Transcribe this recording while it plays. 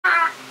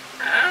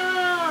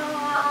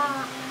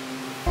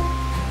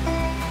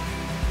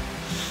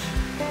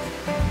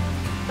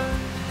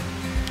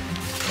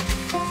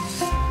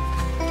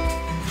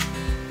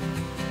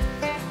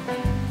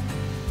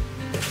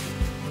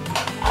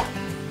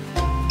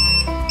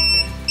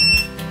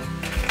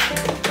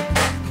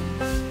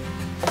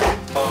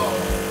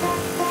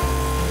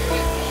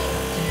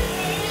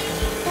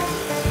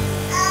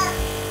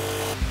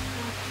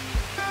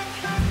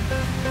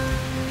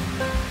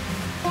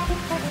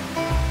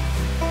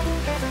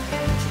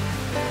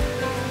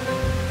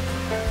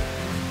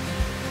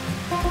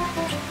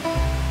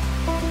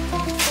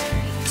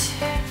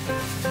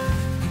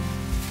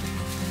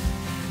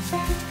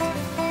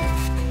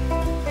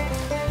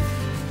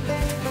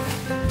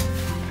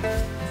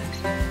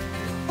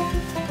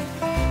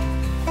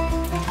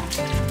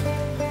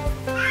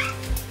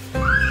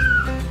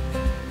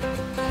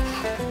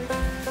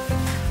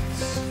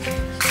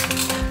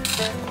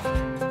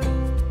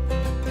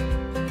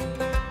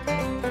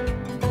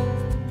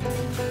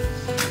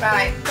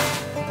Right.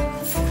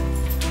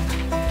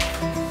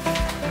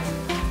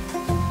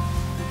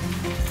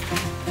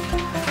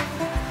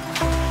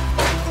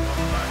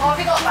 Oh, have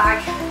you got a bag?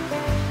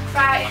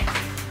 Right.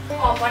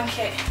 Oh,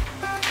 blanket.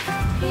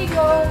 Here you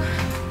go.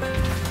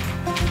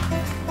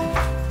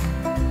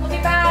 Love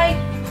you, bye.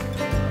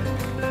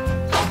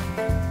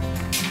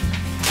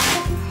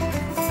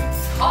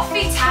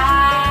 Coffee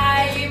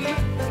time.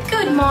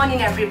 Good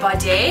morning,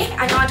 everybody.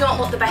 I know I don't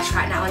look the best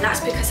right now, and that's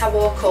because I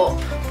woke up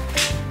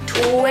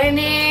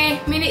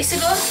 20 minutes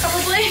ago,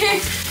 probably.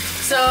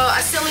 So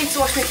I still need to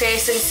wash my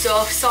face and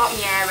stuff, sort my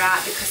hair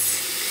out,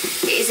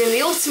 because it is in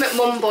the ultimate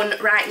mum bun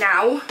right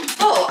now.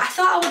 But I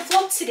thought I would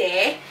vlog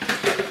today.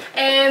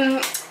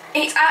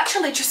 It's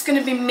actually just going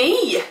to be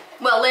me.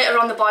 Well, later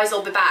on the boys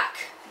will be back.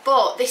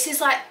 But this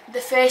is like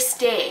the first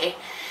day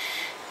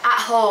at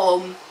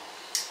home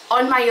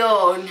on my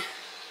own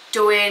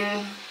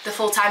doing the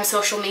full-time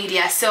social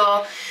media.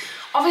 So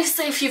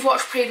obviously if you've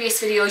watched previous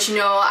videos, you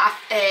know I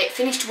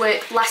finished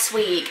work last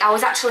week. I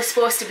was actually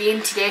supposed to be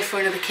in today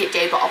for another kit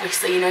day, but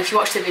obviously, you know, if you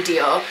watch the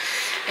video,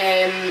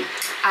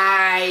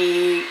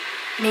 I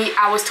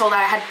was told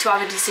I had to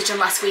have a decision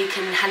last week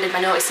and handed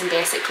my notice in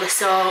basically,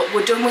 so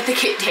we're done with the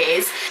kit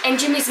days. And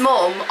Jimmy's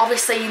mum,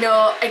 obviously, you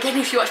know, again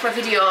if you watch my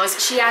videos,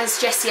 she has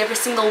Jessie every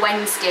single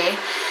Wednesday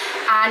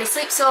and he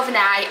sleeps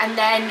overnight, and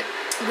then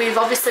we've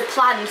obviously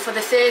planned for the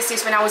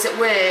Thursdays when I was at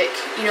work,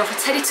 you know, for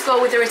Teddy to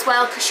go with her as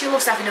well, because she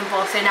loves having them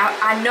both in.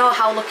 I know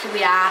how lucky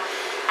we are,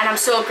 and I'm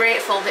so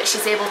grateful that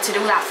she's able to do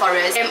that for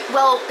us.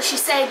 Well, she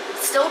said,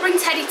 still bring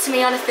Teddy to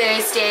me on a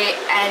Thursday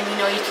and, you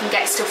know, you can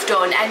get stuff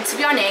done. And to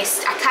be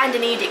honest, I kind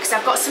of need it because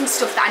I've got some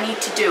stuff that I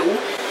need to do.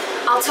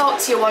 I'll talk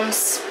to you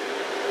once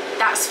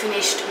that's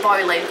finished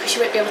boiling, because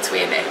you won't be able to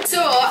hear me. So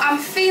I'm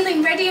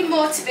feeling ready and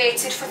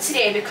motivated for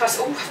today because,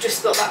 oh, I've just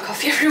spilled that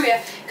coffee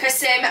everywhere,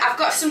 because I've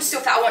got some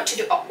stuff that I want to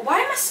do. Oh,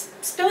 why am I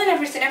spilling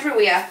everything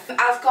everywhere?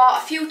 I've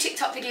got a few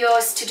TikTok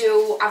videos to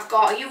do, I've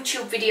got a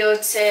YouTube video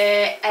to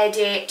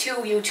edit, 2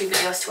 YouTube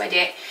videos to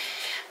edit,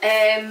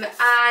 and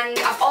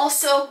I've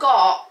also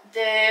got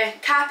the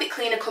carpet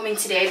cleaner coming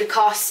today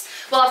because,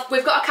 well,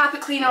 we've got a carpet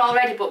cleaner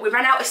already, but we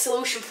ran out of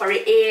solution for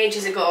it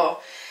ages ago.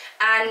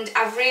 And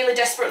I've really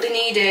desperately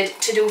needed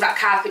to do that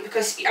carpet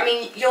because, I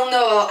mean, you'll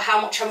know how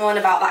much I'm on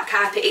about that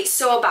carpet. It's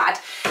so bad.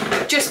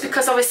 Just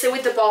because obviously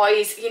with the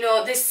boys, you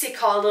know, there's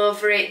sick all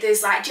over it.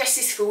 There's like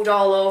Jessie's food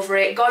all over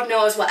it. God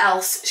knows what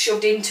else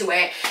shoved into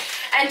it.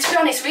 And to be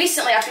honest,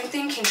 recently I've been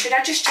thinking, should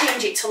I just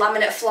change it to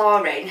laminate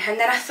flooring? And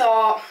then I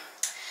thought,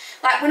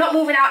 like, we're not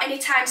moving out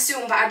anytime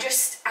soon, but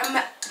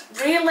I'm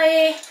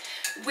really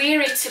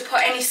weary to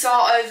put any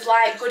sort of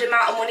like good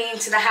amount of money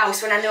into the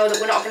house when I know that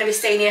we're not going to be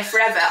staying here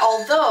forever.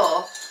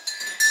 Although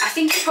I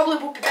think it probably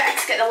would be better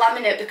to get the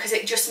laminate because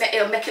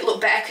it'll make it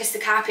look better because the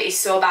carpet is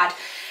so bad.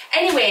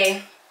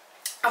 Anyway,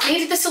 I've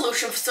needed the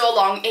solution for so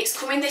long. It's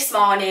coming this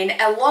morning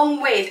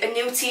along with a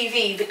new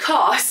TV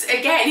because,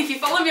 again, if you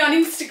follow me on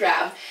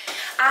Instagram,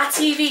 our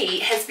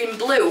TV has been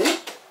blue,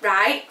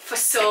 right, for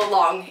so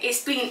long.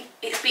 It's been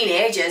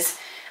ages.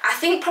 I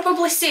think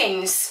probably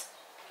since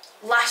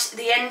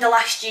the end of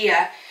last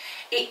year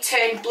it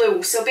turned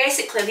blue. So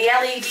basically the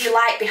LED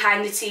light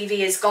behind the TV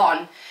is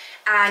gone,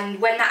 and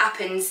when that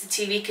happens the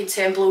TV can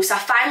turn blue. So I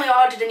finally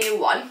ordered a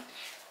new one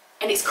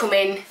and it's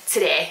coming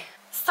today.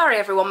 Sorry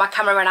everyone, my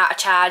camera ran out of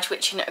charge,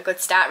 which isn't a good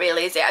start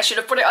really, is it? I should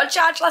have put it on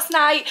charge last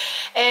night.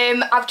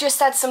 I've just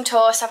had some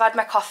toast, I've had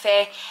my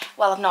coffee.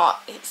 Well, I've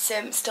not, it's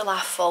still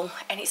half full,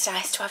 and it's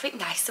nice to have it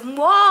nice and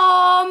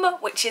warm,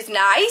 which is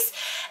nice.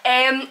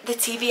 The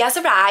TV has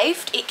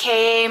arrived. It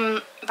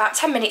came about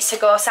 10 minutes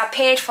ago, so I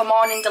paid for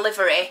morning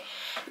delivery.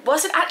 It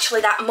wasn't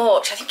actually that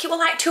much. I think it was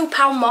like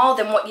 £2 more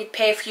than what you'd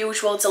pay for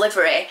usual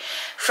delivery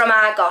from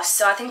Argos.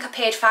 So I think I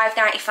paid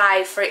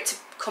 £5.95 for it to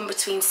come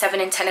between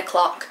 7 and 10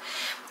 o'clock.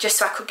 Just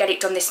so I could get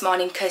it done this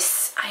morning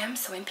because I am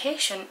so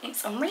impatient.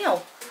 It's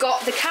unreal.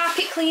 Got the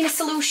carpet cleaner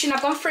solution.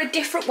 I've gone for a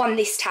different one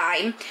this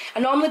time. I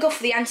normally go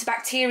for the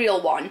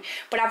antibacterial one,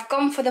 but I've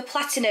gone for the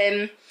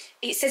platinum.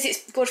 It says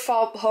it's good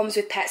for homes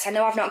with pets. I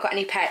know I've not got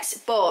any pets,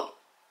 but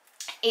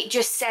it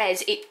just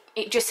says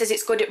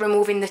it's good at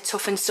removing the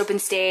tough and stubborn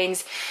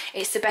stains.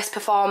 It's the best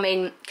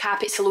performing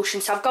carpet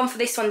solution. So I've gone for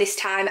this one this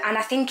time, and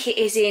I think it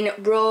is in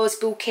Rose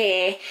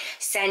Bouquet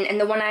scent,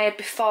 and the one I had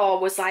before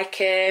was like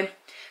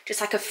just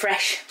like a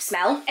fresh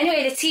smell.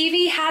 Anyway, the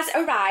TV has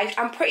arrived.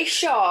 I'm pretty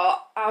sure,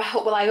 I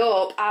hope,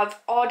 I've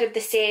ordered the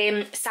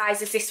same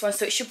size as this one,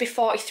 so it should be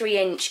 43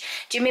 inch.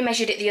 Jimmy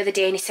measured it the other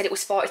day and he said it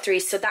was 43,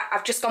 so that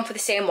I've just gone for the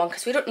same one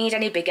because we don't need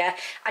any bigger.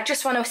 I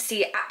just want to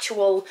see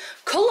actual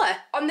colour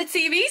on the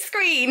TV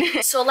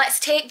screen. So let's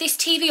take this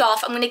TV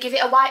off. I'm going to give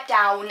it a wipe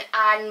down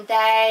and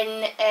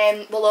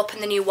then we'll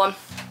open the new one.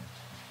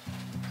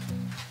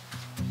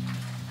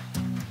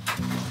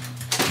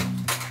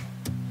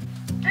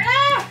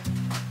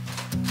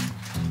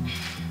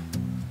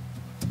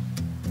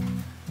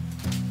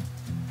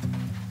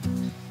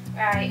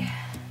 Right,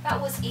 that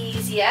was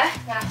easier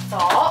than I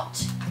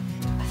thought,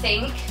 I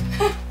think.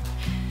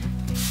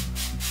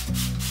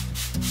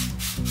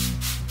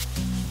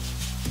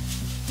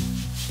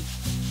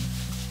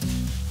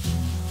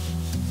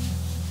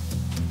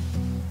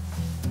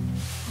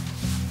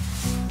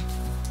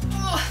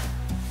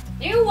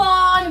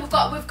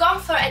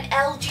 for an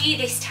LG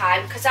this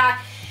time because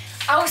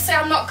obviously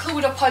I'm not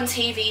clued up on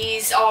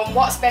TVs, on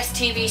what's best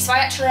TV, so I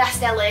actually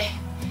asked Ellie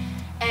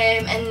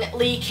and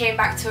Lee came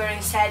back to her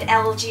and said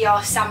LG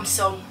or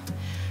Samsung.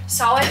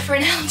 So I went for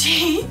an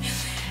LG.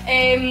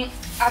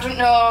 I don't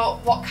know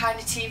what kind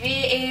of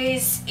TV it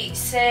is.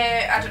 It's,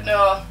 I don't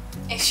know,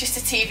 it's just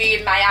a TV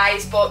in my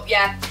eyes, but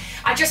yeah.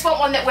 I just want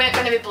one that weren't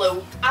going to be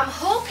blue. I'm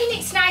hoping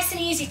it's nice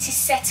and easy to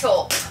set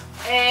up,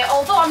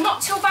 although I'm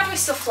not too bad with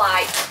stuff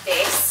like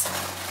this,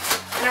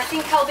 and I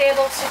think I'll be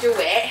able to do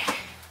it.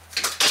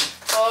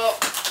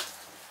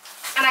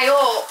 And I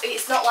hope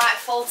it's not like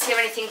faulty or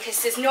anything,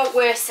 because there's no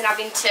worse than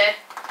having to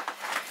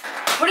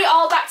put it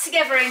all back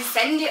together and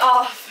send it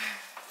off.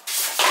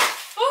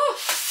 Oh.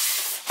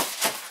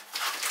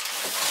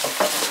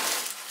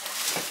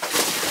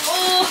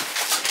 Oh.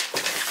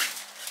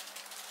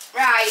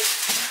 Right.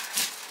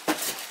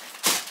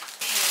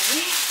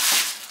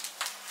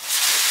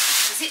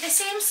 Is it the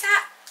same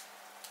set?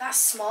 That's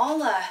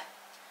smaller.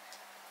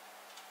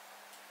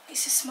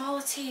 It's a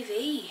smaller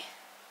TV.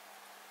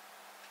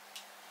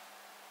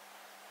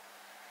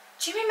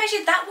 Jimmy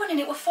measured that one and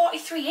it was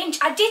 43 inch.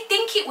 I did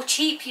think it was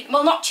cheap.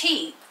 Well, not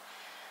cheap.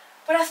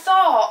 But I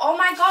thought, oh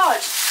my god,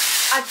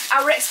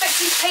 I were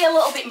expecting to pay a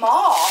little bit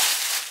more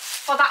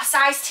for that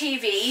size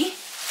TV.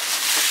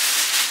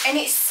 And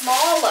it's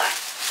smaller.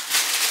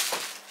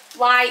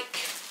 Like,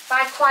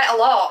 by quite a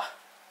lot.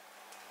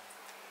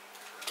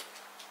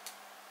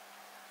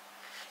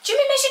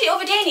 Jimmy measured it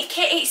over there and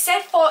it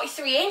said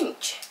 43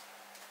 inch.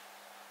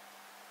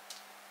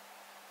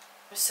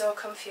 I'm so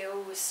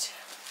confused.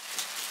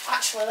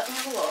 Actually, let me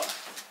have a look.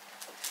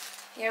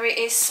 Here it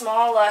is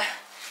smaller.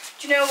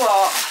 Do you know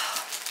what?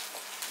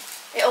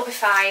 It'll be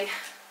fine.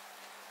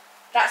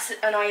 That's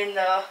annoying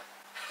though.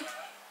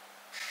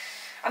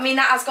 I mean,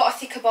 that has got a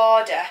thicker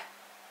border.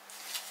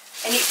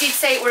 And it did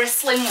say it were a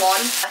slim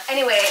one.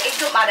 Anyway, it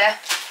don't matter.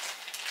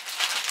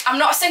 I'm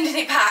not sending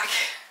it back.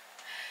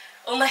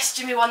 Unless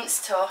Jimmy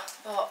wants to,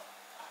 but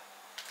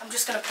I'm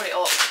just going to put it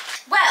up.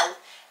 Well,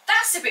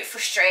 that's a bit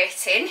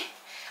frustrating.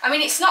 I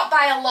mean, it's not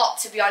by a lot,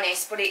 to be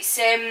honest, but it's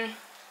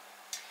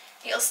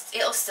it'll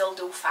still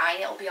do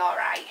fine. It'll be all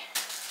right.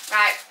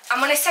 Right, I'm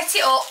going to set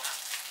it up,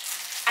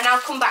 and I'll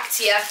come back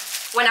to you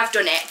when I've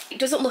done it. It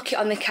doesn't look it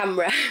on the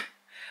camera,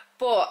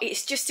 but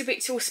it's just a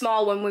bit too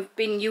small when we've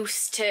been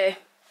used to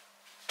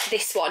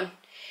this one.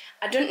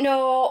 I don't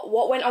know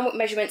what went on with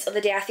measurements the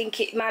other day. I think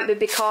it might be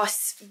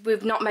because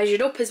we've not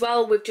measured up as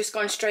well. We've just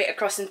gone straight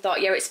across and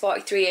thought, yeah, it's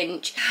 43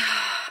 inch.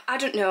 I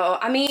don't know.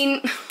 I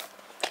mean,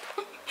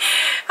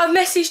 I've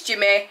messaged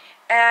Jimmy,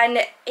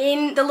 and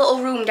in the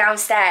little room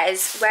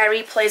downstairs where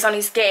he plays on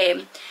his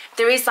game,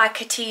 there is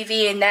like a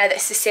TV in there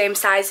that's the same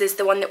size as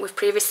the one that we've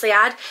previously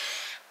had.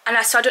 And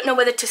so I don't know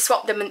whether to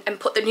swap them and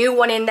put the new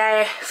one in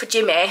there for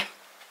Jimmy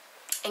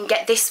and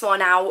get this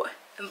one out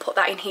and put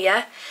that in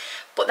here.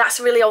 But that's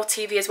a really old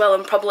TV as well,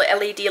 and probably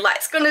LED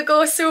light's gonna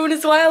go soon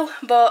as well.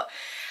 But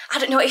I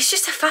don't know, it's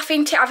just a faff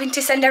into having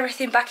to send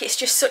everything back. It's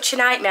just such a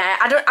nightmare.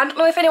 I don't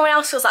know if anyone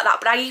else feels like that,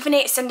 but I even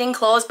hate sending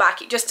clothes back.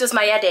 It just does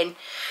my head in.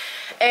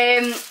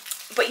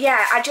 But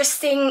yeah, I just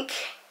think,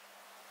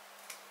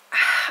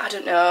 I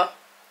don't know.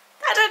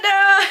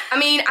 I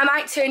mean, I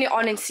might turn it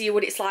on and see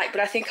what it's like,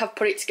 but I think I've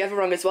put it together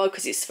wrong as well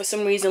because it's for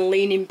some reason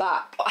leaning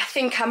back. But I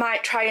think I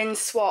might try and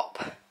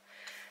swap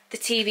the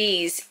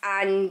TVs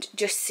and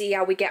just see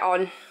how we get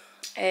on.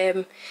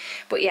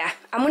 But yeah,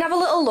 I'm gonna have a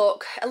little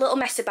look, a little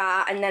mess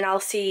about, and then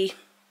I'll see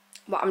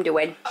what I'm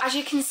doing. As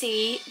you can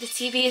see, the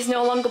TV is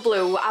no longer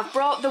blue. I've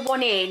brought the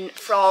one in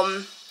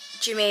from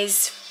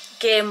Jimmy's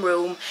game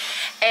room,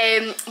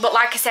 but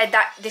like I said,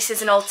 this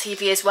is an old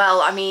TV as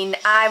well. I mean,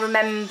 I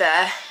remember,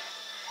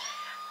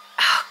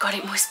 oh god,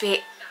 it must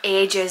be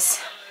ages.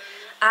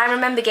 I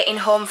remember getting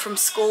home from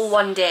school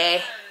one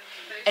day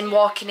and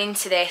walking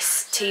into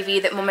this TV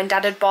that mum and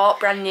dad had bought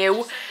brand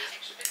new.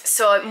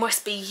 So it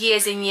must be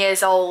years and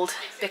years old,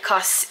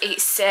 because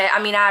it's, I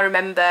mean, I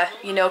remember,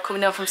 you know,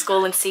 coming home from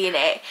school and seeing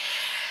it.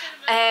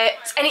 And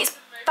it's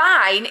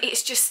fine,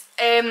 it's just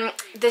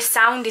the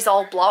sound is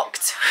all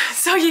blocked,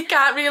 so you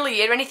can't really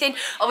hear anything.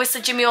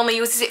 Obviously Jimmy only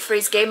uses it for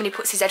his game and he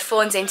puts his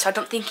headphones in, so I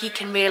don't think he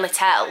can really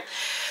tell.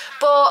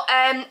 But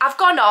I've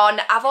gone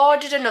on, I've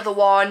ordered another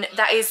one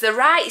that is the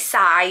right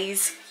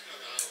size,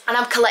 and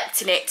I'm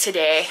collecting it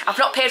today. I've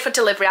not paid for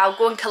delivery. I'll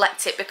go and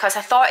collect it because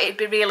I thought it'd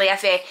be really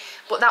heavy,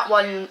 but that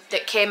one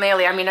that came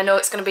earlier, I mean, I know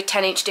it's going to be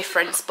 10-inch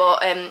difference,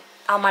 but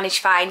I'll manage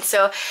fine.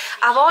 So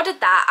I've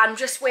ordered that. I'm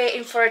just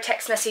waiting for a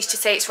text message to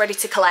say it's ready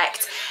to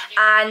collect,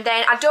 and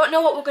then I don't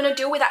know what we're going to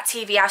do with that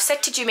TV. I've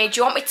said to Jimmy, do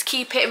you want me to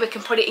keep it and we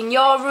can put it in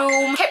your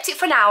room? Kept it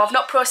for now. I've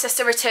not processed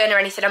a return or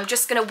anything. I'm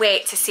just going to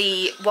wait to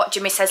see what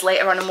Jimmy says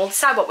later on and we'll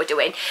decide what we're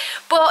doing.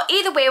 But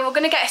either way, we're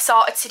going to get it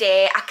sorted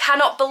today. I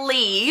cannot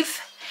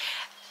believe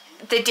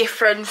the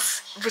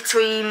difference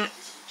between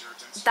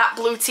that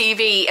blue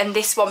TV and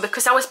this one,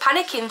 because I was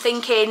panicking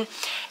thinking,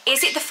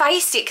 is it the Fire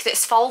Stick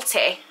that's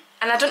faulty?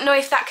 and I don't know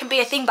if that can be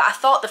a thing, but I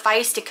thought the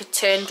fire stick had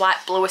turned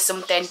like blue or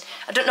something.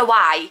 I don't know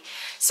why.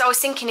 So I was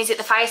thinking, is it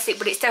the fire stick?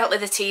 But it's definitely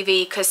the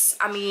TV, because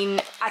I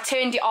mean, I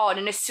turned it on,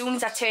 and as soon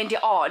as I turned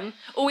it on,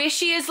 oh, here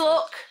she is,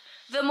 look,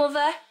 the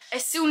mother.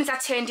 As soon as I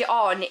turned it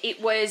on,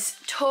 it was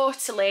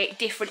totally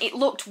different. It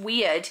looked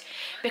weird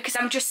because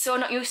I'm just so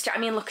not used to it. I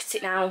mean, look at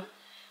it now.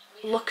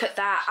 Look at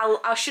that.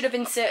 I should have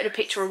inserted a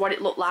picture of what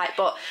it looked like,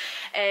 but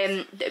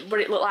what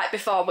it looked like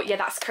before, but yeah,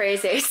 that's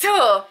crazy.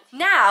 So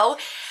now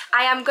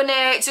I am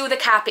gonna do the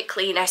carpet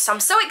cleaner. So I'm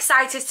so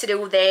excited to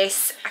do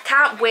this. I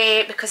can't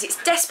wait because it's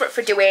desperate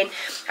for doing.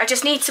 I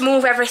just need to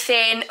move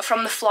everything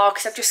from the floor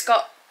because I've just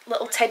got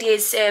little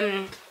Teddy's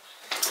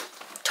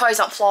toys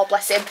on the floor,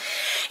 bless him.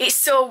 It's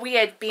so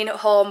weird being at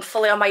home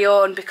fully on my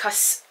own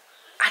because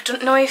I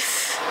don't know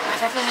if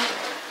I've ever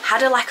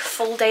had a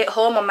full day at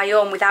home on my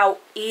own without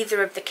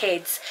either of the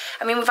kids.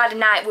 I mean, we've had a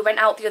night, we went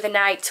out the other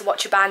night to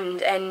watch a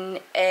band and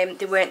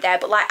they weren't there,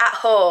 but like at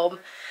home,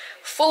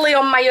 fully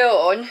on my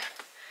own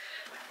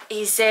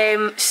is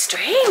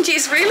strange.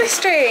 It's really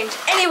strange.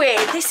 Anyway,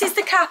 this is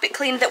the carpet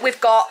cleaner that we've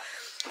got.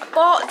 I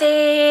bought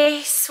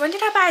this, when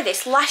did I buy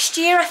this? Last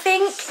year, I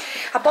think.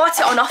 I bought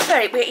it on offer.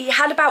 It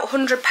had about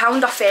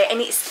 £100 off it,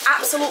 and it's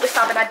absolutely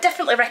fab, and I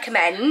definitely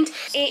recommend.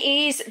 It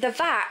is the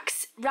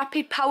Vax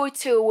Rapid Power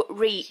Tool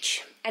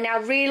Reach, and I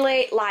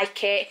really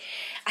like it.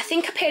 I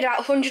think I paid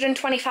about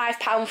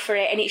 £125 for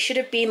it, and it should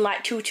have been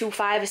like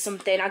 £225 or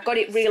something. I got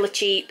it really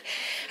cheap.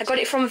 I got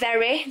it from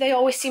Very. They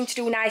always seem to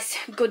do nice,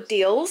 good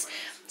deals.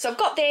 So I've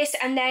got this,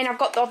 and then I've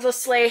got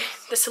obviously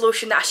the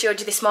solution that I showed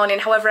you this morning.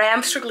 However, I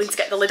am struggling to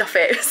get the lid off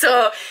it.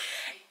 So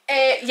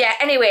yeah,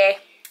 anyway,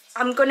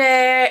 I'm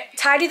gonna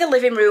tidy the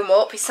living room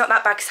up. It's not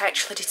that bad because I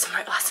actually did some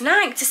work last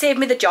night to save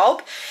me the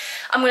job.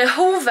 I'm gonna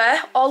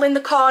hoover all in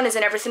the corners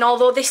and everything,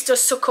 although this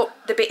does suck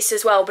up the bits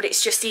as well, but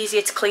it's just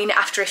easier to clean it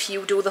after if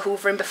you do the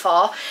hoovering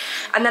before.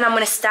 And then I'm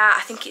gonna start,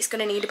 I think it's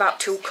gonna need about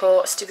 2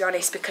 coats, to be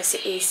honest, because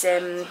it is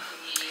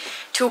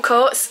 2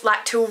 coats,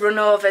 like 2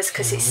 run-overs,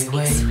 because it's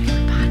really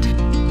bad.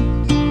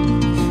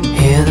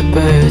 Hear the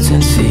birds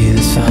and see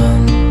the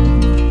sun.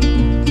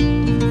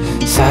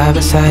 Side by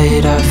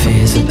side our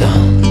fears are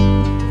done.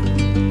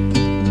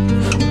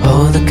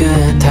 All the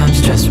good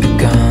times just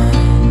begun.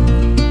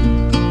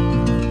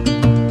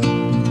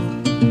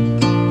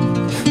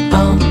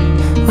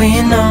 We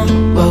know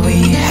what we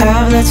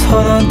have, let's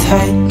hold on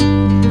tight.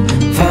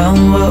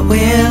 Found what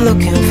we're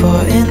looking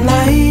for in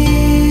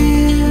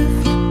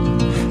life.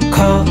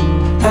 Call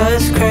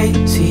us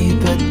crazy,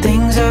 but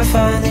things are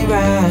finally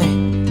right.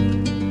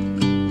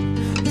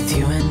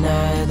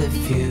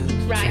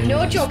 Right,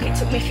 no joke, it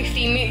took me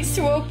 15 minutes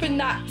to open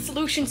that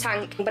solution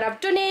tank, but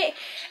I've done it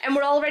and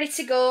we're all ready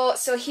to go.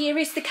 So here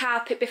is the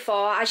carpet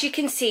before. As you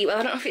can see, well,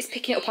 I don't know if it's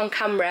picking it up on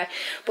camera,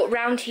 but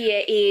round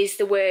here is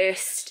the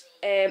worst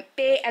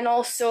bit, and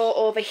also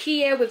over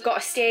here we've got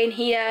a stain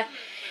here,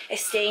 a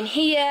stain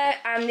here,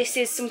 and this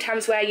is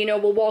sometimes where, you know,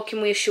 we're walking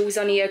with shoes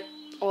on here,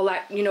 or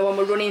like, you know, when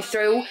we're running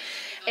through.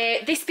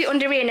 This bit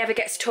under here never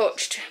gets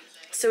touched.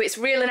 So it's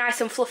really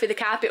nice and fluffy, the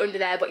carpet under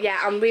there. But yeah,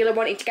 I'm really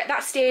wanting to get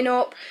that stain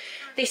up,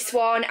 this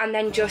one, and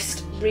then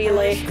just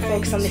really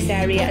focus on this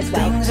area as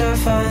well. Things are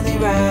finally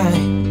right.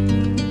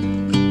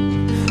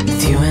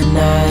 With you and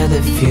I,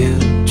 the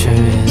future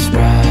is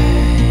bright.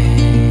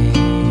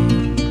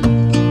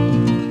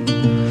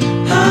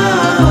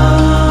 Oh,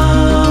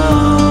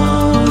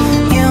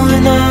 you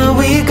and I,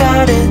 we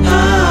got it.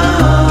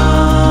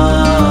 Oh,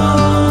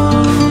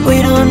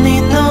 we don't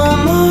need no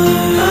more.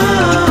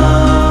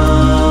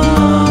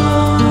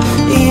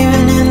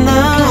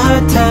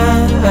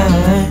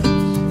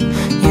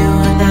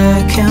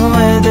 Can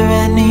weather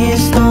any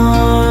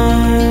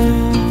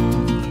storm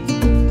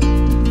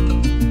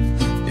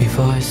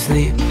before I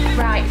sleep.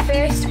 Right,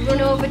 first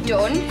run over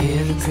done.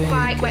 It's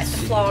quite wet, the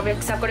floor,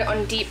 because I've got it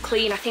on deep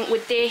clean. I think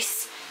with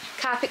this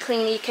carpet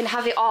cleaner you can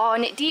have it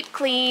on deep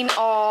clean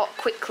or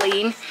quick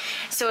clean,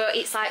 so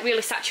it's like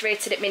really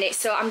saturated at minute.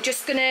 So I've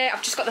just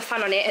got the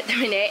fan on it at the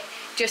minute,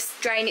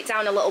 just drying it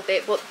down a little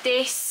bit. But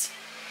this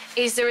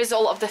is the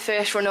result of the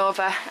first run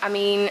over. I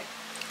mean,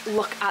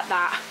 look at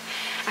that.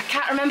 I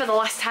can't remember the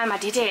last time I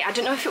did it. I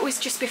don't know if it was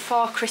just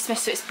before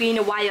Christmas, so it's been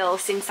a while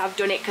since I've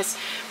done it because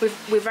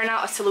we've run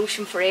out of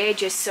solution for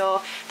ages.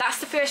 So that's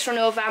the first run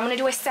over. I'm going to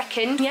do a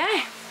second.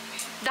 Yeah,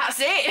 that's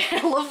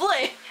it.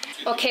 Lovely.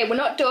 Okay, we're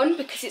not done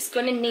because it's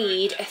going to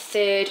need a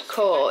third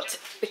coat,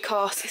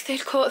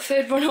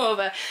 third run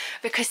over,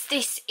 because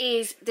this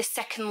is the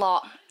second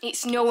lot.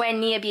 It's nowhere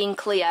near being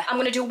clear. I'm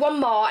going to do one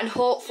more and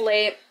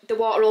hopefully the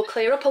water will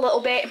clear up a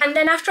little bit. And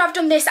then after I've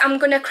done this, I'm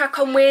going to crack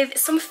on with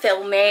some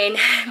filming,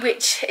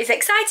 which is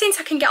exciting, so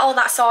I can get all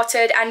that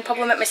sorted and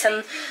probably make my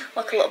son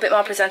look a little bit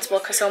more presentable,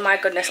 because oh my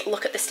goodness,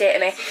 look at the state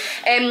of me.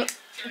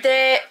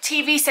 The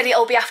TV said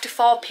it'll be after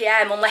 4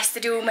 PM unless they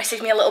do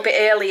message me a little bit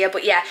earlier,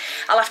 but yeah,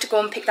 I'll have to go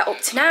and pick that up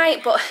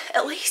tonight, but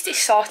at least it's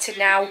sorted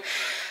now.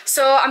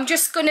 So I'm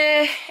just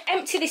gonna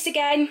empty this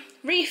again,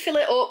 refill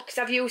it up, because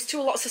I've used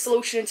 2 lots of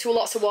solution and 2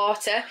 lots of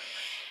water,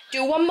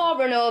 do one more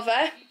run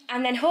over,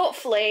 and then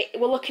hopefully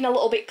we're looking a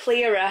little bit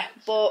clearer.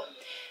 But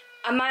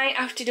I might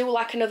have to do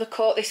like another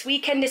coat this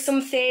weekend or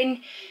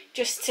something,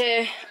 just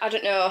to, I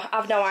don't know,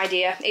 I've no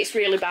idea. It's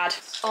really bad.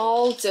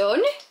 All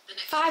done.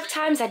 5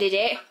 times I did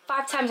it,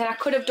 5 times, and I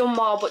could have done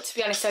more, but to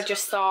be honest I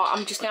just thought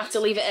I'm just gonna have to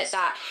leave it at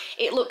that.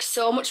 It looks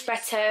so much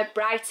better,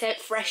 brighter,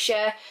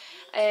 fresher,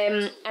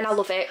 and I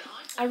love it.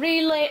 I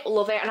really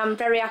love it, and I'm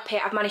very happy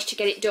I've managed to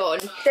get it done.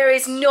 There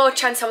is no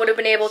chance I would have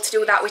been able to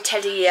do that with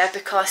Teddy here,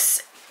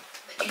 because,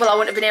 well, I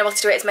wouldn't have been able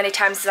to do it as many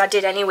times as I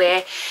did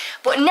anyway.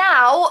 But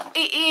now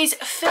it is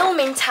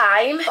filming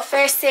time. The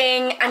first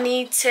thing I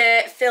need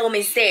to film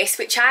is this,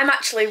 which I'm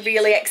actually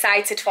really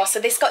excited for.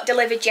 So this got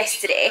delivered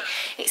yesterday.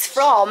 It's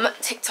from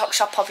TikTok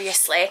shop,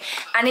 obviously,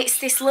 and it's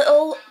this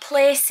little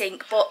play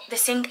sink, but the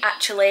sink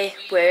actually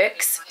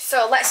works.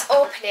 So let's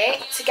open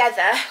it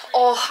together.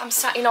 Oh, I'm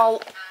starting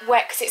all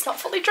wet because it's not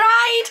fully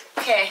dried.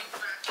 Okay,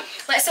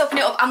 let's open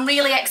it up. I'm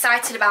really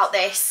excited about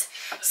this.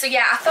 So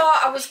yeah, I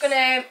thought I was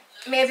gonna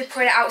maybe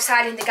put it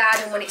outside in the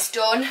garden when it's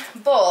done,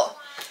 but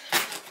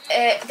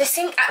the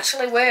sink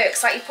actually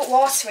works. Like, you put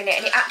water in it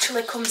and it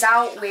actually comes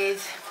out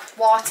with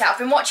water. I've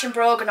been watching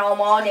Brogan all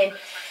morning.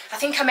 I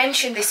think I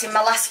mentioned this in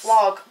my last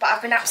vlog, but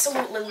I've been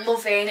absolutely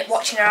loving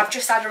watching her. I've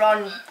just had her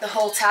on the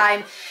whole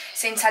time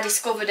since I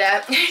discovered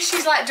her.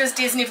 She's like does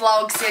Disney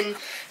vlogs and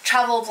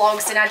travel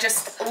vlogs, and I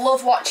just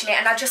love watching it,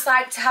 and I just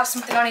like to have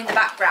something on in the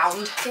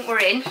background. I think we're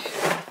in.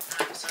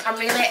 I'm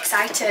really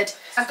excited.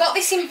 I've got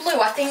this in blue.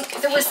 I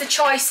think there was the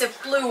choice of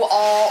blue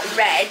or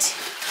red.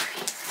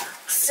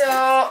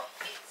 So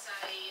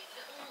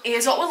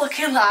here's what we're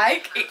looking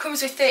like. It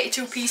comes with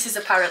 32 pieces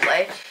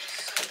apparently.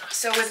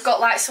 So we've got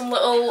like some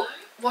little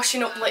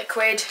washing up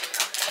liquid.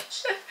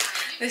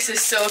 This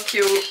is so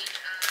cute.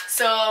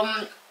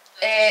 Some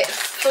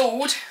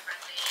food,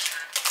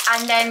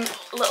 and then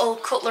little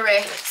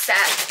cutlery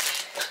set.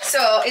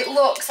 So it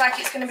looks like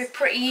it's going to be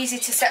pretty easy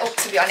to set up,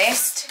 to be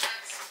honest.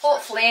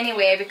 Hopefully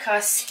anyway,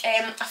 because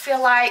I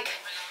feel like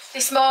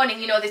this morning,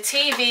 you know, the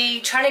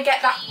TV, trying to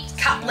get that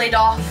cap lid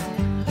off,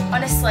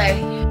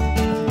 honestly.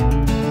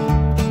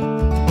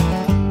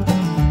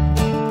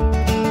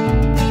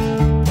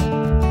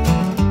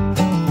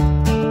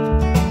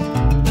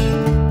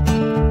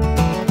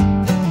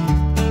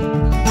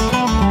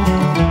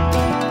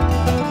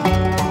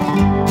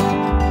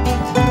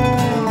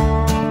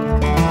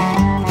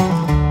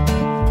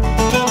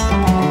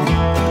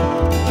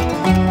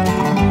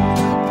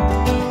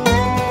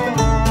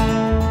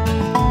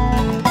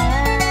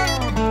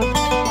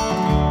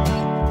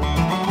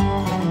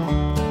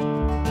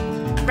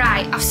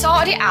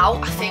 It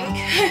out, I think.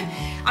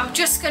 I'm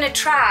just gonna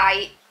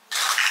try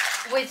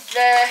with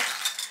the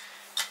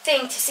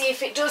thing to see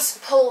if it does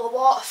pull the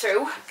water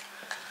through.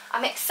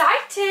 I'm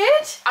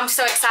excited. I'm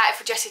so excited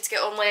for Jessie to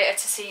get home later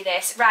to see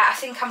this. Right, I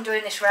think I'm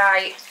doing this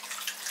right.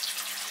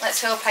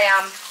 Let's hope I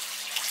am.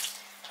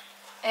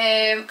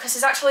 Because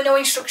there's actually no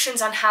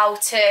instructions on how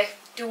to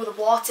do the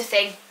water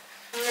thing.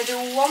 I'm gonna do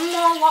one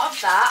more lot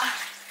of that,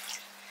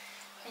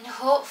 and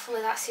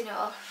hopefully that's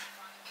enough.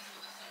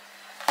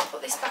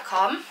 Put this back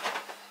on.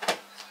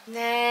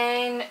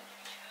 Then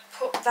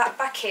put that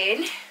back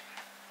in.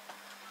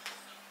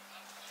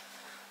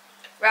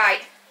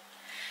 Right,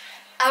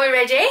 are we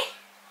ready?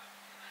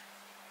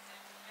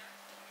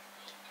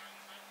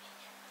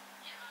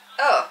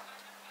 Oh.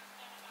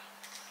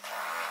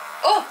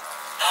 Oh!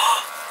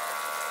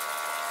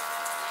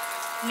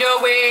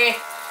 No way!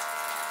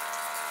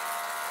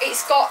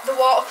 It's got the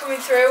water coming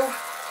through.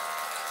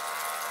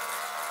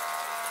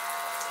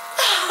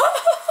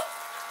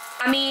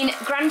 I mean,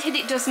 granted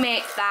it does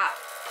make that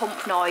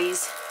pump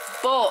noise,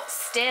 but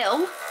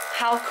still,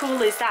 how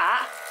cool is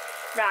that?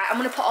 Right, I'm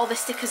going to put all the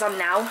stickers on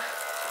now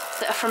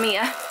that are from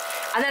here,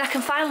 and then I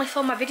can finally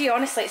film my video.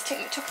 Honestly, it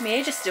took me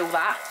ages to do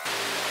that.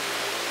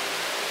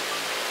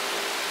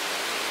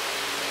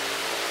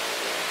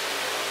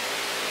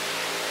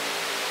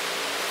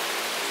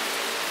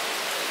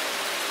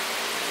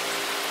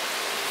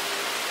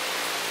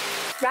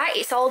 Right,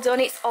 it's all done,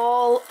 it's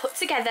all put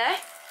together.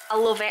 I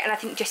love it, and I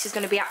think Jesse's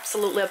going to be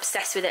absolutely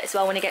obsessed with it as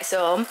well when he gets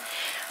home.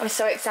 I'm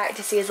so excited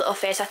to see his little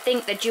face. I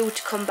think they're due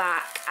to come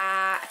back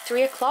at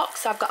 3 o'clock,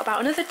 so I've got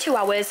about another 2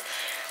 hours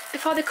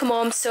before they come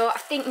home. So I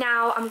think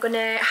now I'm going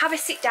to have a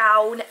sit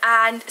down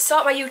and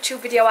sort my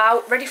YouTube video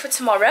out, ready for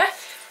tomorrow.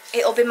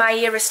 It'll be my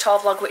Eras tour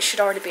vlog, which should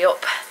already be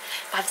up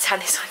by the time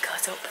this one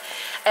goes up.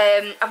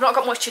 I've not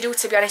got much to do,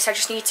 to be honest. I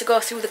just need to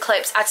go through the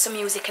clips, add some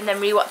music, and then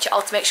rewatch it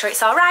all to make sure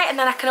it's alright, and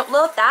then I can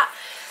upload that.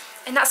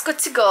 And that's good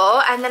to go,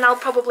 and then I'll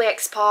probably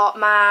export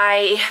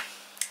my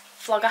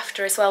vlog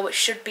after as well, which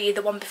should be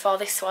the one before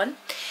this one,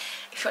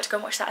 if you want to go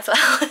and watch that as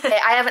well.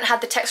 I haven't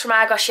had the text from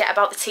Argos yet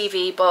about the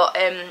TV, but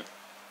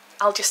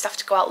I'll just have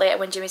to go out later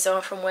when Jimmy's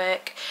home from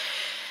work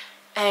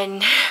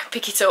and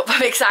pick it up.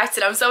 I'm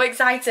excited, I'm so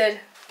excited.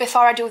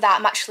 Before I do that,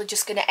 I'm actually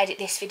just going to edit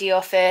this video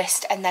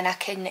first, and then I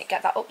can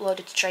get that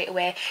uploaded straight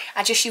away.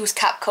 I just use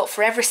CapCut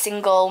for every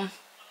single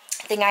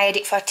thing. I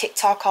edit for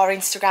TikTok or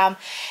Instagram.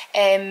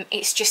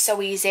 It's just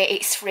so easy,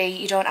 it's free,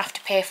 you don't have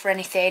to pay for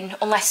anything,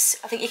 unless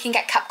I think you can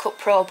get CapCut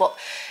Pro, but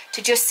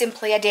to just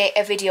simply edit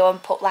a video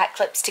and put like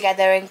clips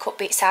together and cut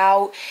bits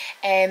out,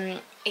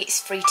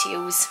 it's free to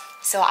use.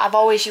 So I've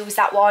always used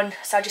that one,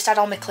 so I just add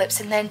all my clips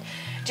and then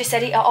just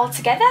edit it all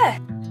together.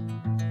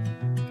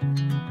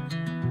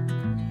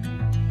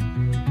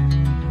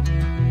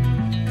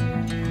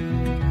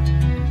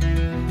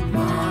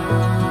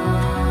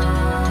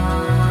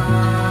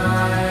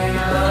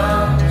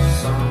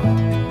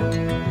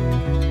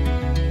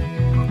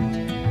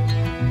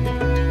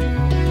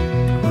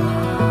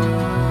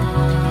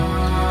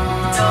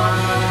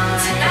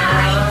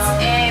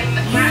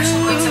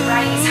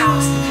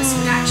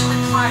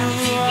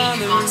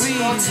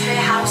 To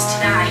her house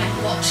tonight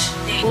and watch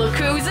the Look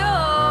Who's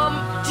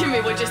Home!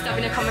 Jimmy were just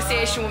having a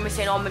conversation with me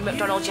saying, oh, my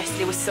McDonald's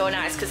yesterday was so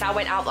nice, because I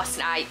went out last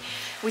night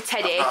with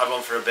Teddy. I've had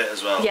one for a bit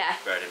as well, yeah.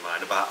 bearing in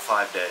mind, about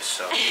 5 days,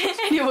 so...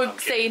 And you were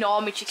saying, oh,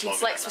 my chicken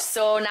selects were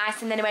so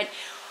nice, and then he went,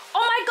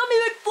 oh my god,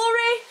 my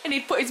McFlurry! And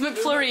he'd put his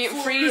McFlurry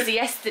in freezer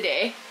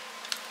yesterday,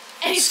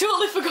 and he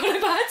totally forgot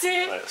about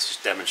it. Right, let's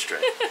just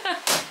demonstrate.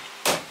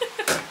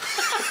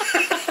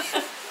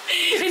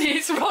 And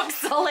it's rock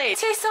solid. It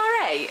tastes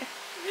alright.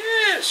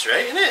 Yeah, it's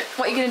straight, isn't it?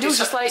 What are you going to do,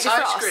 just like it's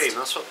defrost? ice cream,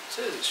 that's what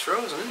it is, it's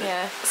frozen, isn't it?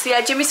 Yeah. So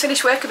yeah, Jimmy's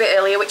finished work a bit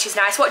earlier, which is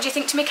nice. What do you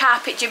think to my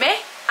carpet, Jimmy?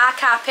 Our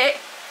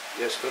carpet?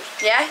 Yeah, it's good.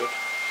 Yeah? It's good.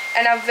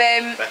 And I've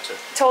Better.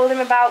 told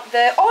him about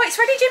the... Oh, it's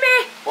ready,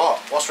 Jimmy! What?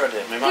 What's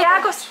ready? The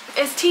Argos.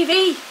 It's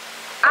TV.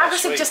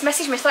 Argos have just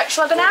messaged me, so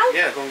shall I go now?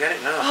 Yeah, go and get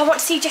it now. Oh, I want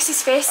to see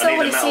Jessie's face though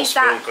when he sees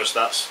that. Because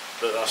that's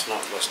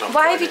not...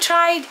 Why have you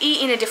tried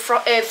eating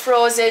a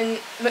frozen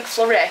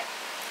McFlurry?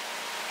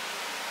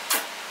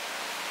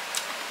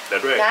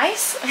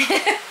 Nice.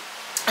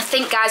 I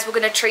think, guys, we're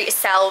going to treat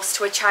ourselves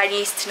to a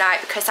Chinese tonight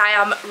because I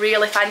am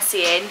really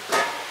fancying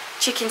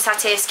chicken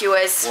satay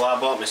skewers. Well, I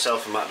bought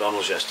myself a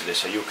McDonald's yesterday,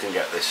 so you can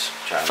get this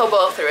Chinese. For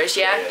both of us,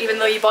 yeah? Even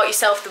though you bought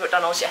yourself the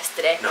McDonald's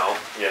yesterday. No,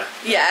 yeah.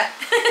 Yeah.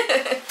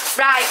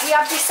 Right, we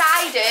have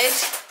decided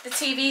the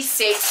TV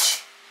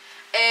stitch.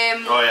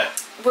 Oh yeah.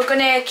 We're going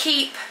to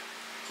keep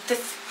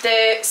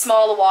the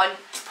smaller one,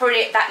 put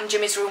that in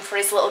Jimmy's room for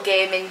his little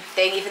gaming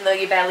thing, even though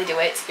you barely do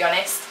it, to be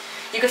honest.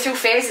 You go through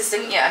phases,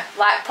 didn't you?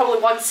 Like,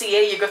 probably once a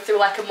year you go through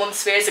like a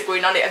month's phase of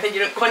going on it and then you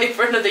don't go on it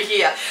for another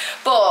year.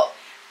 But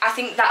I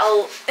think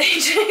that'll...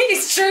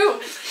 it's true.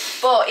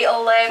 But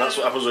it'll... That's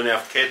what happens when you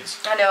have kids.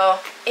 I know.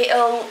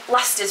 It'll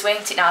last us,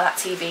 won't it, now, that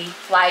TV?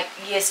 Like,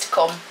 years to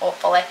come,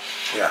 hopefully.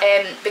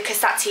 Yeah. Because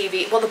that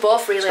TV... Well, they're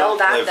both really old,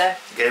 aren't they?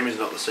 Gaming's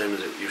not the same as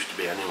it used to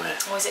be anyway.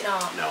 Oh, is it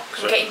not? No.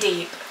 I'm getting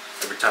deep.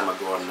 Every time I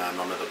go on,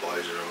 none of the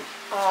boys are on.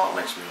 Oh. It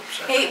makes me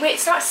upset. Hey, wait,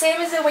 it's not the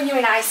same as when you're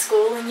in high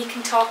school and you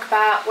can talk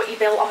about what you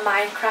built on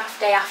Minecraft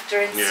day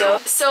after and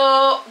stuff.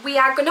 So we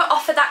are going to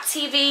offer that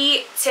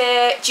TV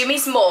to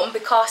Jimmy's mum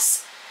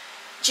because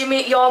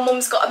Jimmy, your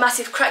mum's got a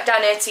massive crack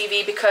down her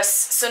TV because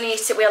Sonny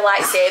hit it with a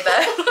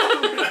lightsaber.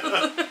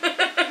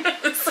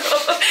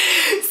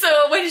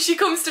 so when she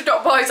comes to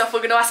drop boys off, we're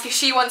going to ask if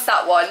she wants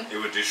that one.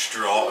 You were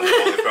distraught and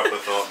all the proper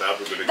thought Dad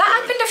was going to That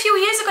happened a few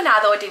years ago now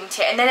though, didn't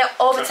it? And then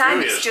over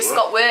time it's just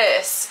got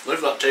worse. Look,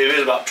 that TV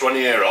is about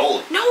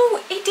 20-year-old. No,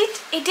 it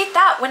did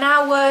that when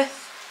I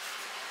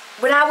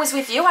was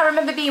with you. I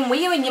remember being with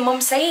you and your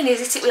mum saying,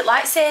 is it with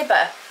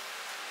lightsaber?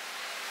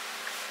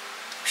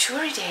 I'm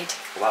sure he did.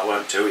 Well, that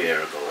weren't 2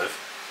 years ago, Liv.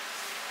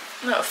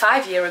 No,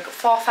 5 years ago,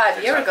 4 or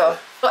 5 years ago.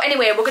 But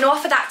anyway, we're going to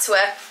offer that to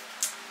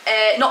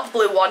her. Not the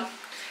blue one.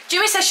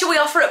 Jimmy says, should we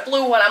offer it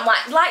blue one? I'm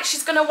like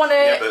she's going to want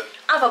to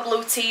have a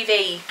blue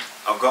TV.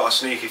 I've got a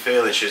sneaky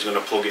feeling she's going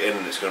to plug it in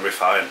and it's going to be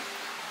fine.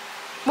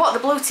 What, the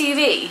blue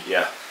TV?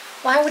 Yeah.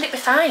 Why would it be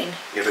fine?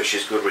 Yeah, but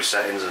she's good with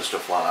settings and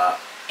stuff like that.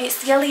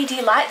 It's the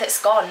LED light that's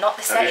gone, not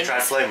the settings. Have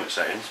you tried playing with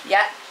settings?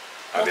 Yeah.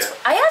 Have you?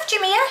 I have,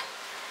 Jimmy, yeah.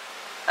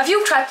 Have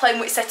you tried playing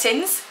with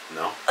settings?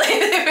 No.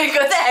 There we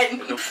go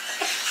then.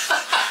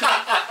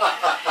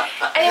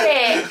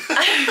 Anyway,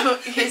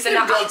 he's an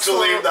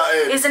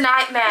He's a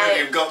nightmare. Yeah,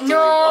 you've got to no,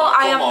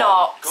 I am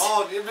not.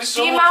 God, it'd be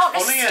so the much amount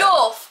of funnier.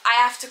 stuff I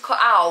have to cut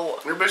out.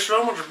 It'd be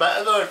so much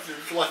better though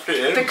if you left it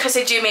in. Because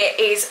of Jimmy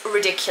is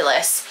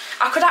ridiculous.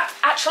 I could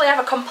actually have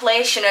a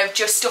compilation of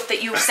just stuff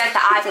that you've said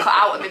that I've cut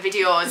out of my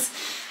videos.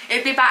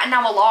 It'd be about an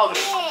hour long.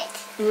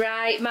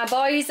 Right, my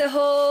boys are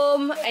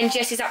home and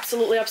Jesse's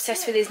absolutely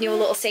obsessed with his new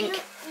little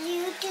sink.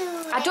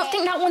 I don't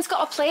think that one's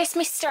got a place,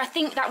 mister. I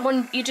think that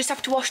one, you just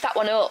have to wash that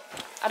one up.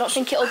 I don't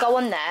think it'll go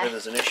on there. Yeah,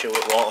 there's an issue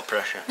with water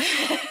pressure.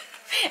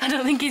 I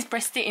don't think he's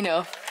pressed it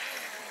enough.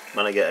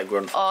 When I get a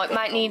grunt. Oh, it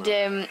might need,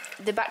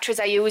 the batteries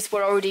I used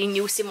were already in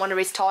use in one of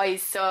his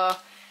toys, so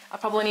I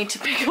probably need to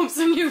pick up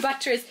some new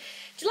batteries.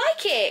 Do you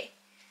like it?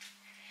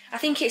 I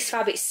think it's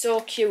fab, it's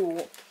so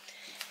cute.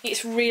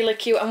 It's really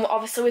cute, and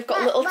obviously we've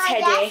got little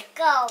Teddy.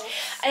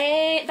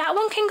 That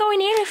one can go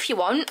in here if you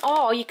want,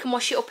 or you can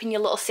wash it up in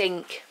your little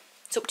sink.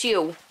 It's up to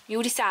you.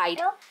 You decide.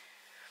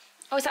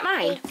 Oh, is that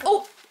mine?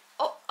 Oh,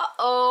 oh,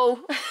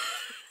 uh-oh.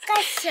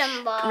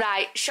 question mark.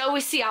 Right, shall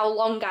we see how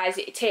long, guys,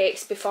 it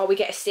takes before we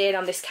get a stain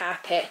on this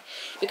carpet?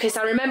 Because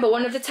I remember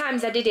one of the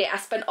times I did it, I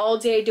spent all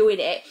day doing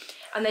it,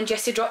 and then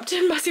Jessie dropped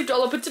a massive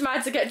dollop of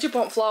tomato ketchup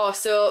on floor,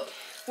 so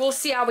we'll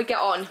see how we get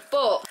on.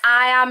 But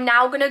I am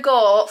now going to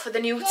go for the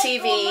new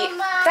TV.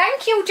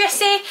 Thank you,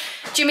 Jessie.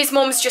 Jimmy's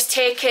mum's just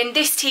taken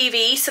this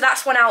TV, so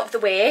that's one out of the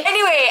way.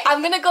 Anyway,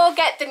 I'm going to go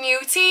get the new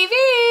TV.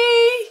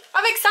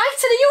 I'm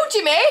excited. Are you,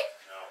 Jimmy? No.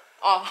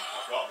 Oh.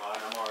 I've got mine,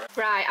 I'm alright.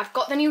 Right, I've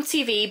got the new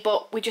TV,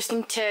 but we just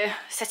need to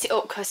set it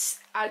up because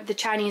the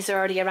Chinese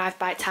already arrived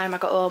by the time I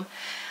got home.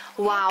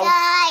 Wow.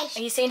 Hi, guys.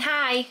 Are you saying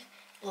hi?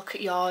 Look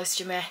at yours,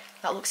 Jimmy.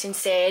 That looks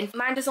insane.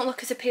 Mine doesn't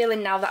look as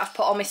appealing now that I've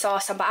put all my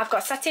sauce on, but I've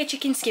got satay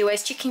chicken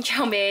skewers, chicken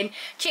chow mein,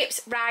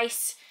 chips,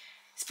 rice,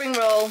 spring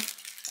roll,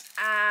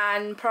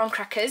 and prawn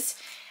crackers.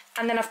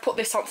 And then I've put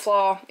this on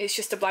floor. It's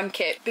just a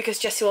blanket because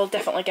Jessie will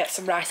definitely get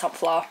some rice on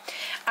floor.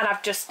 And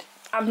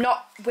I'm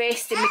not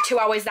wasting my 2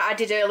 hours that I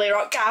did earlier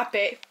on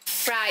carpet.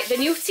 Right, the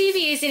new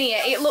TV is in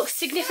here. It looks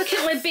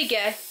significantly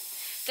bigger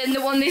than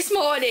the one this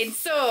morning,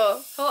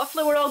 so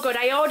hopefully we're all good.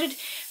 I ordered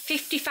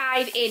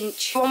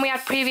 55-inch. The one we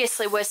had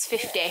previously was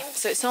 50,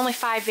 so it's only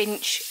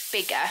 5-inch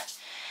bigger.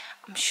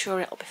 I'm sure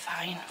it'll be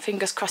fine.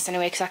 Fingers crossed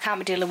anyway, because I can't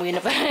be dealing with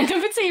another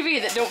TV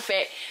that don't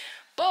fit.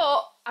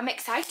 But I'm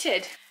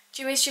excited.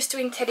 Jimmy's just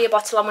doing Teddy a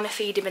bottle. I'm going to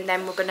feed him, and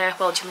then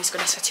Jimmy's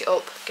going to set it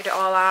up, get it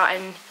all out,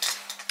 and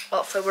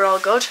hopefully we're all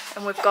good.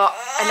 And we've got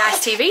a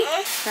nice TV.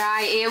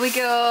 Right, here we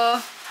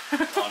go. Oh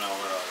no, we're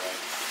alright.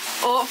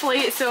 Hopefully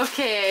it's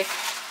okay.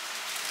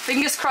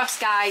 Fingers crossed,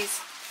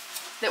 guys,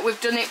 that we've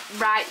done it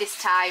right this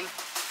time.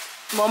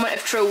 Moment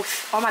of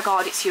truth. Oh my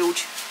god, it's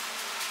huge.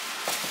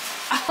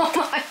 Oh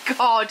my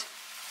god.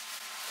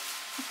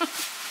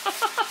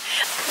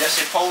 Yes,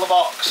 you pull the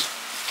box.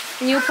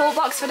 Can you pull the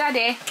box for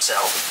Daddy? So.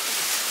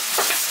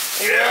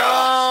 Yeah.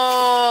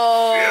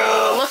 Oh,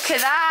 yeah. Look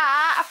at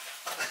that.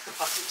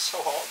 That's so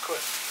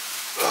awkward.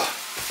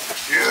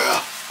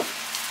 Yeah.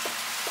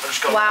 I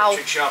just got Wow. an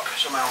electric shock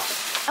somehow.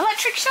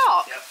 Electric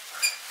shock? Yep.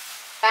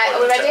 Right,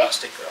 are we ready? That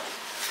sticker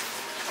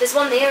off. There's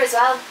one there as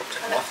well.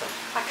 Nothing.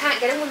 I can't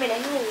get in with my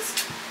nails.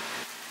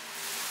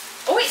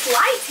 Oh, it's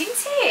light,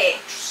 isn't it?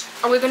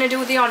 Are we going to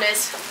do the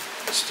honours?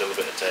 There's still a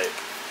bit of tape.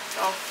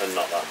 Oh. And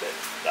not that bit.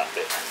 That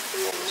bit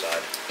on the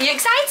side. Are you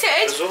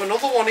excited? There's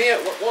another one here.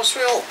 What's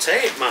with all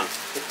tape, man?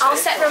 I'll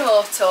set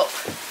remote up.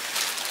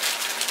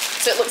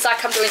 So it looks like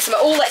I'm doing something.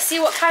 Oh, let's see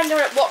what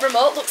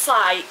remote looks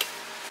like.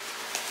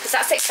 Because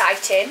that's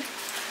exciting.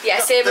 Yeah,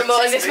 same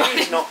remote as this one.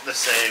 It's not the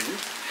same.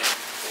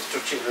 It's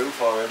touching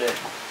roof already.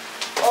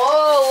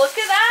 Oh, look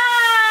at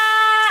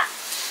that!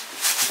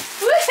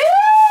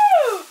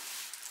 Woohoo!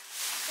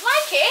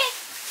 Like it?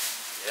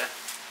 Yeah.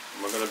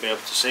 Am I going to be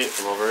able to see it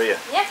from over here?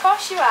 Yeah, of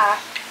course you are.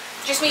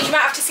 Just means you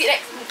might have to sit a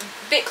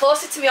bit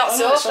closer to me on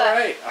sofa. No, it's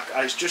alright.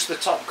 It's just the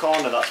top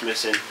corner that's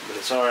missing, but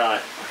it's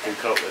alright. I can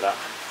cope with that.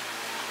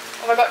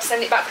 Have I got to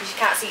send it back because you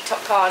can't see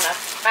top corner?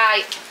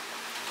 Right.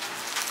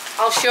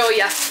 I'll show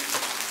you.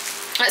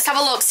 Let's have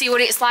a look, see what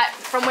it's like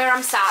from where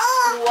I'm sat.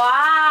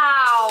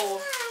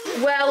 Wow!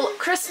 Well,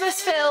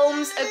 Christmas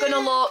films are going to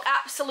look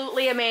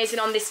absolutely amazing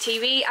on this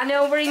TV. I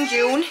know we're in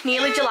June,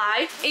 nearly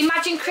July.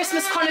 Imagine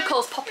Christmas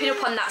Chronicles popping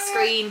up on that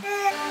screen.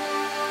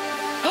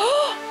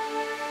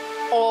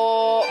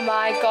 Oh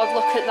my god,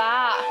 look at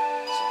that.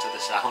 Listen to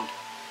the sound.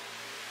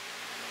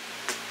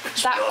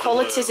 That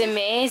quality's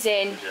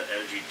amazing.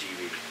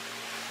 LGTV.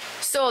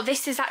 So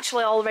this is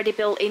actually already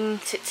built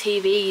into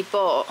TV,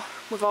 but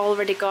we've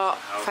already got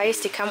Fire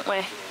Stick, haven't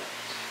we?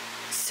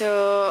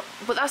 So,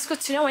 but that's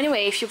good to know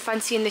anyway if you're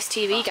fancying this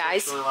TV,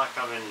 guys. It's really like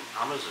having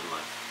Amazon,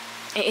 like.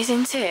 It is,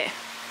 isn't it?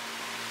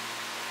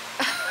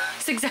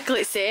 It's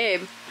exactly the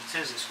same. It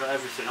is, it's got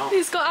everything on.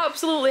 It's got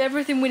absolutely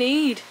everything we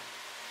need.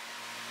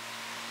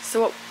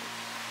 So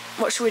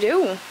what should we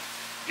do?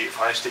 Get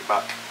Fire Stick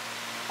back.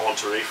 I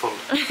want a refund.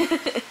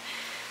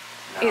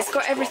 It's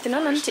got everything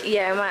on, hasn't it?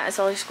 Yeah, I might as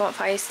well just go on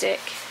Fire Stick.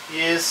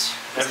 Yes.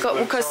 It's got,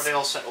 because already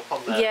all set up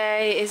on there. yeah,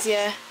 it is,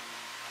 yeah.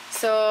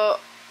 So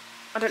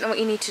I don't know what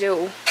you need to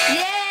do.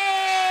 Yay!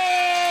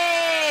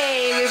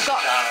 We've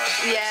got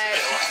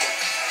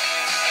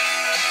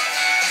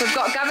we've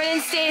got Gavin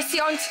and Stacey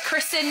on to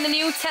christen the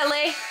new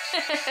telly.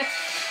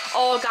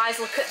 Oh guys,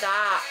 look at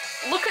that.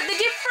 Look at the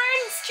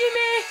difference,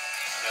 Jimmy.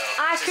 No,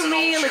 I can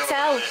really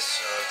tell. This,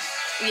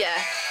 so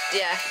Yeah,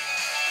 yeah.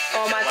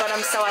 Oh my god,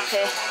 I'm so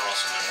happy.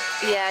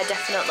 Yeah,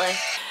 definitely.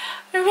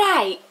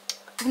 Right,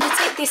 I'm going to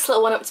take this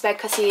little one up to bed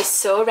because he is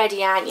so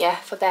ready, aren't you,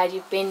 for bed.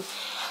 You've been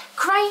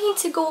crying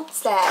to go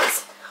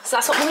upstairs. So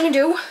that's what we're going to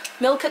do.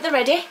 Milk at the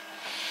ready.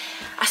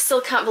 I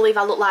still can't believe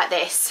I look like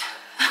this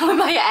with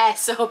my hair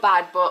so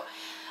bad, but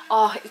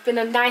oh, it's been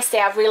a nice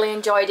day. I've really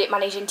enjoyed it,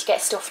 managing to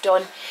get stuff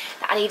done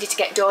that I needed to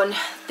get done.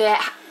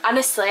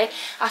 Honestly,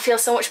 I feel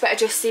so much better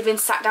just even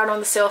sat down on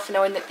the sofa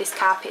knowing that this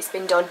carpet's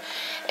been done.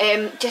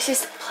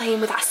 Jesse's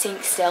playing with that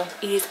sink still.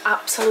 He is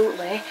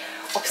absolutely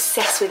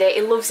obsessed with it.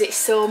 He loves it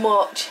so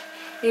much.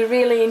 He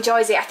really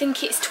enjoys it. I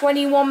think it's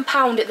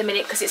 £21 at the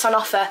minute because it's on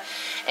offer.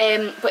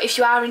 But if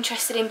you are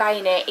interested in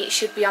buying it, it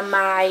should be on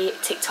my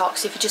TikTok.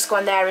 So if you just go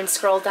on there and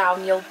scroll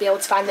down, you'll be able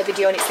to find the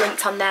video and it's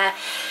linked on there.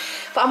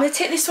 But I'm going to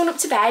take this one up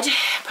to bed,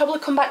 probably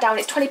come back down.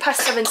 It's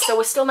 7:20, so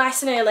we're still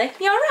nice and early.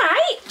 You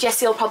alright?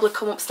 Jesse will probably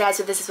come upstairs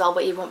with us as well,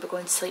 but he won't be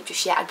going to sleep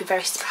just yet. I'd be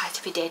very surprised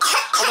if he did.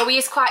 Although he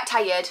is quite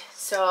tired,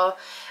 so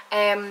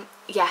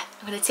yeah,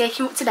 I'm going to take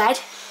him up to bed.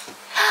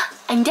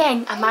 And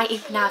then I might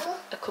even have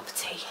a cup of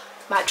tea.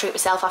 Might treat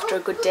myself after a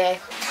good day.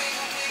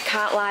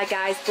 Can't lie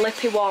guys,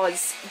 Blippi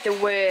was the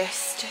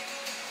worst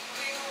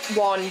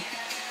one.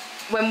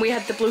 When we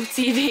had the blue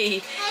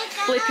TV,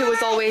 Blippi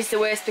was always the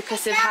worst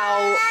because of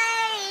how...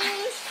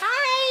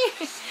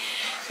 Hi!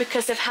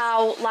 Because of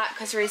how, like,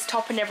 because of his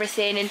top and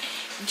everything, and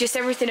just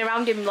everything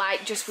around him,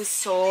 like, just was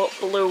so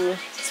blue.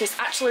 So it's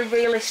actually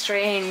really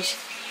strange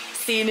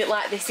seeing it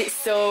like this. It's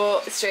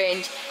so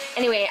strange.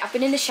 Anyway, I've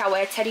been in the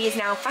shower. Teddy is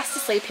now fast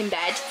asleep in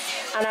bed,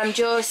 and I'm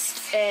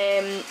just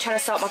trying to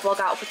sort my vlog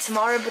out for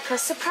tomorrow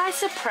because, surprise,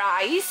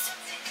 surprise,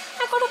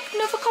 I got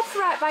another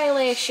copyright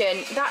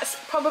violation. That's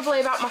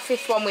probably about my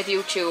 5th one with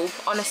YouTube,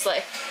 honestly.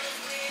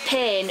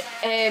 Pain.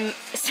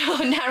 So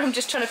now I'm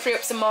just trying to free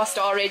up some more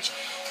storage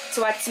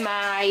to add to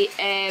my,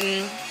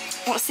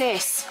 what's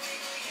this?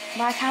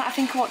 Why can't I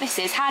think of what this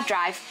is? Hard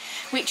drive,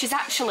 which is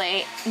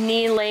actually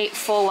nearly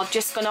full. I've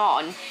just gone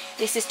on.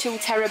 This is 2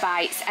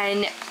 terabytes,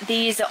 and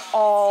these are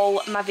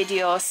all my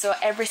videos. So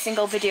every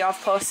single video I've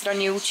posted on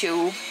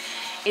YouTube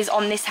is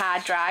on this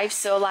hard drive.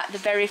 So like the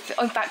very,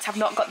 in fact I've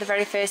not got the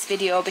very first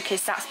video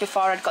because that's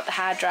before I'd got the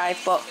hard drive,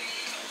 but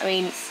I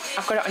mean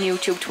I've got it on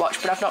YouTube to watch,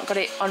 but I've not got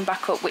it on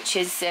backup, which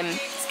is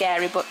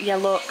scary. But yeah,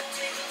 look,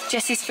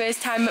 Jesse's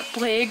first time at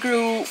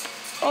playgroup.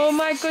 Oh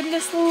my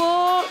goodness,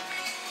 look.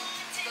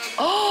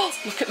 Oh,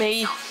 look at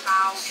me.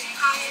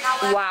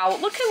 Wow,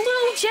 look at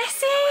little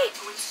Jessie.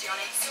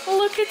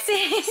 Look at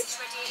it.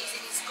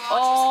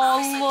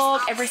 Oh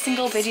look, every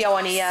single video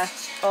on here.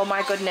 Oh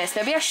my goodness.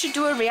 Maybe I should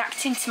do a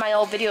reacting to my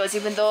old videos,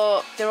 even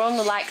though they're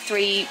only like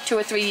 2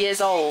 or 3 years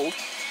old.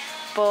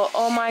 But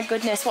oh my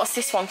goodness, what's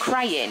this one?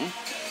 Crying.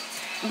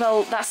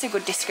 Well, that's a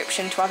good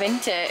description to have,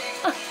 isn't it?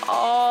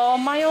 Oh,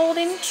 my old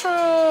intro.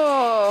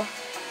 I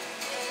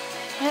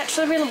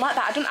actually really like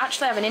that. I don't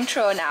actually have an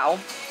intro now.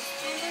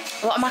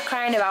 What am I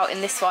crying about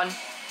in this one?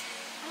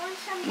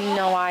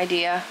 No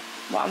idea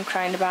what I'm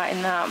crying about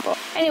in that. But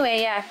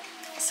anyway, yeah.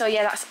 So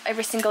yeah, that's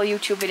every single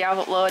YouTube video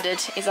I've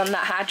uploaded is on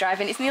that hard drive,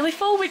 and it's nearly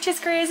full, which is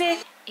crazy.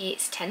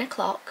 It's 10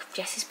 o'clock.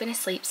 Jessie's been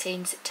asleep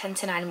since 10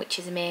 to 9, which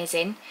is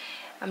amazing.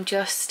 I'm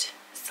just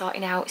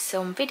sorting out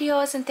some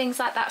videos and things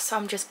like that, so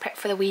I'm just prepped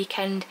for the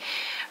weekend,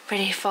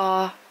 ready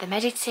for the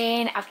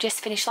editing. I've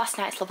just finished last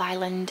night's Love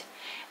Island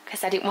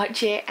because I didn't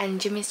watch it, and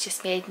Jimmy's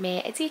just made me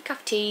a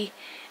decaf tea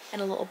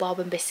and a little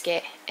bourbon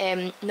biscuit.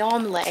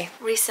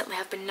 Recently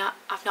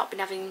I've not been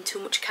having too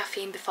much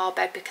caffeine before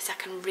bed because I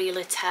can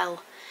really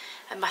tell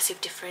a massive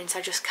difference.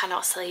 I just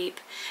cannot sleep.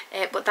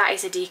 But that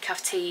is a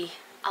decaf tea.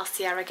 I'll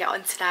see how I get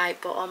on tonight,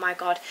 but oh my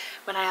god,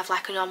 when I have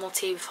like a normal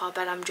tea before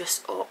bed, I'm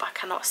just up. I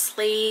cannot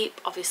sleep,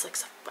 obviously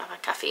because I've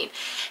had caffeine.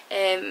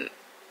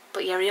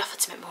 But yeah, he offered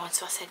to make me one,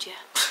 so I said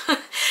yeah.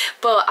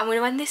 But I'm going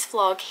to end this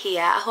vlog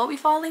here. I hope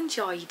you've all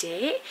enjoyed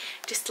it.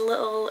 Just a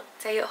little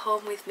day at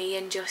home with me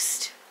and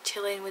just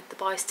chilling with the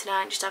boys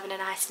tonight, just having a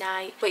nice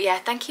night. But yeah,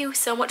 thank you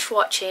so much for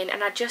watching,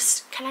 and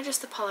can I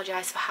just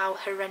apologise for how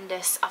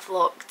horrendous I've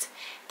looked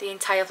the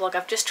entire vlog.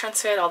 I've just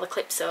transferred all the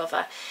clips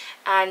over,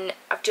 and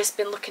I've just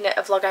been looking at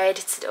a vlog I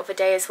edited the other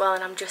day as well,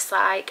 and I'm just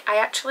like, I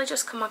actually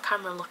just come on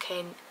camera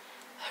looking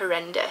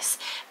horrendous.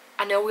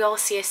 I know we all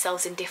see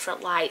ourselves in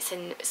different lights,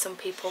 and some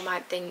people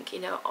might think, you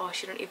know, oh,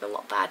 she don't even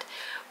look bad,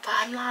 but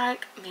I'm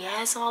like, my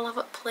hair's all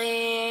over the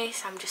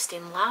place, I'm just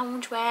in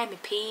loungewear, my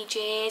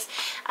PJs,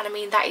 and I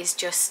mean that is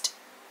just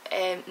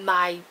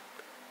my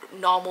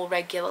normal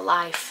regular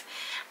life,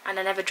 and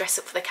I never dress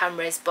up for the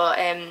cameras, but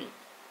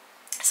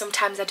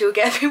sometimes I do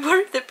get a bit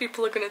worried that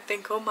people are going to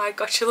think, oh my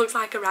god, she looks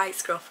like a right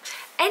scruff.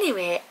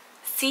 Anyway,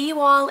 see you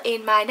all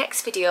in my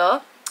next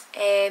video.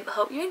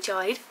 Hope you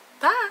enjoyed.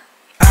 Bye!